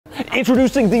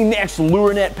Introducing the next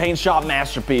Craw-Lurenet paint shop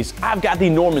masterpiece. I've got the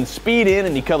Norman Speed In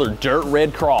in the color Dirt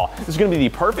Red Craw. This is going to be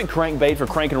the perfect crankbait for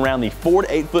cranking around the 4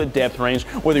 to 8 foot depth range,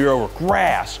 whether you're over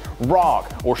grass,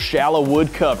 rock, or shallow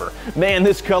wood cover. Man,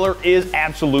 this color is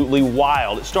absolutely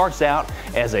wild. It starts out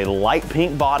as a light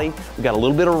pink body. We got a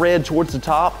little bit of red towards the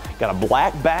top, got a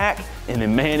black back, and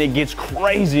then man, it gets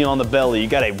crazy on the belly. You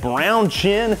got a brown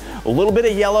chin, a little bit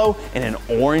of yellow, and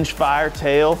an orange fire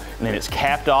tail, and then it's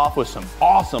capped off with some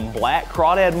awesome black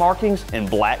crawdad markings and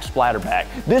black splatterback.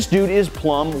 This dude is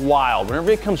plumb wild.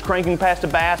 Whenever it comes cranking past a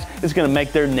bass, it's gonna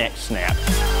make their neck snap.